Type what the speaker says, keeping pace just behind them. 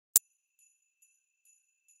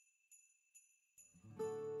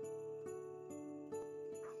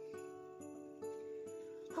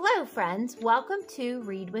Hello friends, welcome to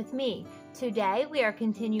Read With Me. Today we are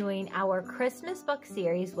continuing our Christmas book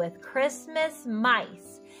series with Christmas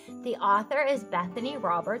Mice. The author is Bethany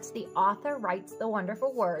Roberts. The author writes the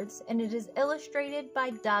wonderful words, and it is illustrated by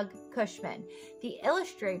Doug Cushman. The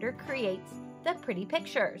illustrator creates the pretty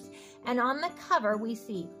pictures. And on the cover we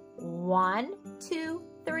see 1, 2,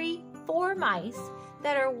 3, 4 mice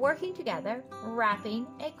that are working together wrapping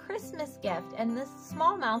a Christmas gift, and this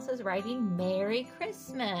small mouse is writing Merry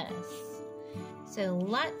Christmas. So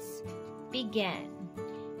let's begin.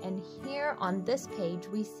 And here on this page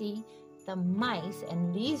we see the mice,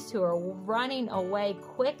 and these two are running away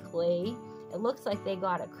quickly. It looks like they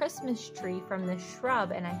got a Christmas tree from the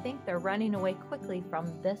shrub, and I think they're running away quickly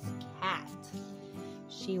from this cat.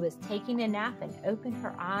 She was taking a nap and opened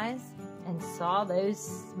her eyes and saw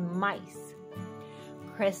those mice.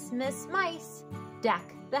 Christmas mice,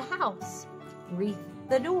 deck the house, wreath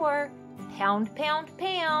the door, pound, pound,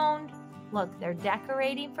 pound. Look, they're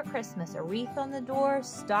decorating for Christmas. A wreath on the door,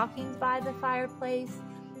 stockings by the fireplace.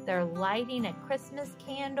 They're lighting a Christmas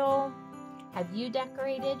candle. Have you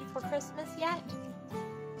decorated for Christmas yet?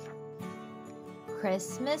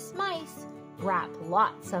 Christmas mice wrap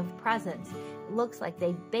lots of presents. It looks like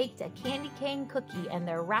they baked a candy cane cookie and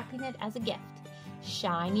they're wrapping it as a gift.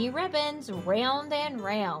 Shiny ribbons, round and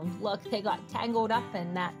round. Look, they got tangled up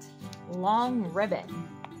in that long ribbon.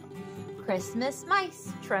 Christmas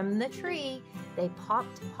mice trim the tree. They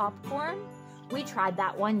popped popcorn. We tried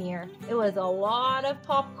that one year. It was a lot of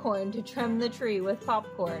popcorn to trim the tree with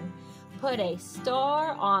popcorn. Put a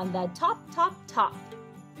star on the top, top, top.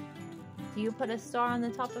 Do you put a star on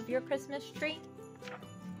the top of your Christmas tree?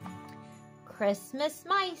 Christmas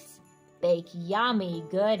mice bake yummy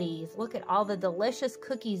goodies. Look at all the delicious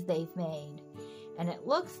cookies they've made. And it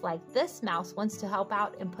looks like this mouse wants to help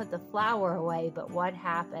out and put the flour away, but what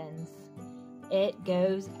happens? It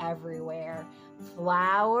goes everywhere.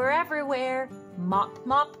 Flour everywhere. Mop,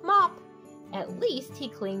 mop, mop. At least he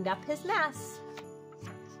cleaned up his mess.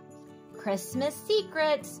 Christmas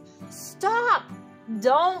secrets. Stop!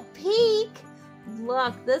 Don't peek!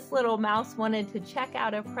 Look, this little mouse wanted to check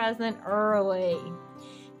out a present early.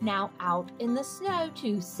 Now out in the snow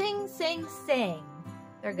to sing, sing, sing.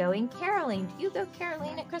 They're going caroling. Do you go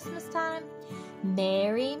caroling at Christmas time?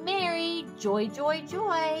 Merry, merry, joy, joy,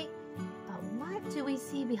 joy. But what do we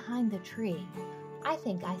see behind the tree? I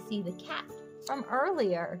think I see the cat from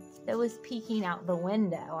earlier that was peeking out the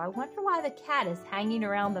window. I wonder why the cat is hanging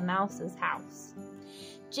around the mouse's house.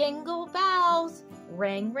 Jingle bells,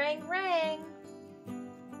 ring, ring, ring.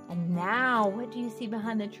 And now, what do you see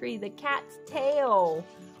behind the tree? The cat's tail.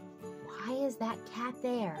 Why is that cat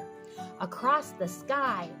there? Across the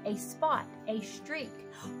sky, a spot, a streak.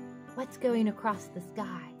 What's going across the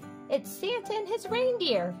sky? It's Santa and his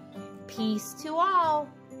reindeer. Peace to all.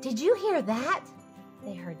 Did you hear that?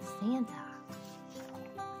 They heard Santa.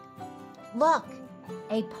 Look,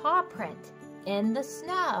 a paw print in the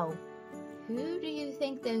snow. Who do you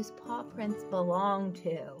think those paw prints belong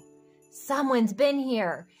to? Someone's been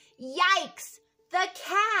here. Yikes! The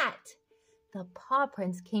cat! The paw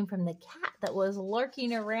prints came from the cat that was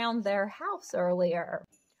lurking around their house earlier.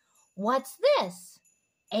 What's this?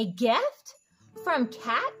 A gift? From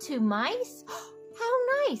cat to mice?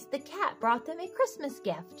 How nice! The cat brought them a Christmas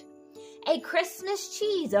gift. A Christmas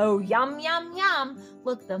cheese. Oh, yum, yum, yum.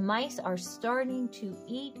 Look, the mice are starting to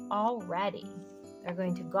eat already. They're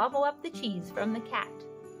going to gobble up the cheese from the cat.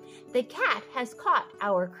 The cat has caught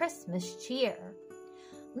our Christmas cheer.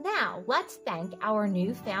 Now, let's thank our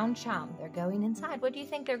newfound chum. They're going inside. What do you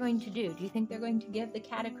think they're going to do? Do you think they're going to give the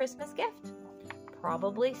cat a Christmas gift?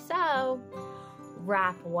 Probably so.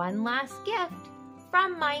 Wrap one last gift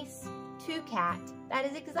from mice to cat. That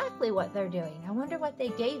is exactly what they're doing. I wonder what they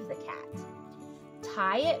gave the cat.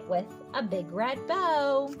 Tie it with a big red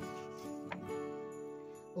bow.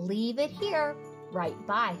 Leave it here, right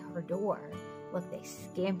by her door. Look, they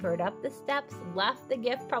scampered up the steps, left the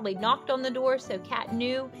gift, probably knocked on the door so Cat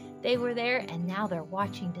knew they were there, and now they're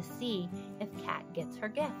watching to see if Cat gets her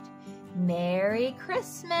gift. Merry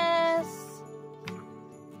Christmas!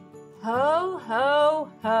 Ho, ho,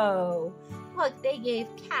 ho! Look, they gave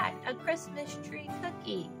Cat a Christmas tree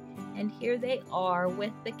cookie, and here they are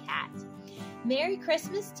with the cat. Merry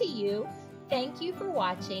Christmas to you. Thank you for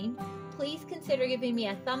watching. Please consider giving me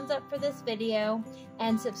a thumbs up for this video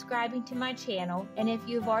and subscribing to my channel. And if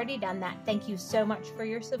you've already done that, thank you so much for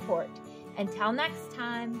your support. Until next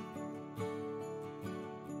time.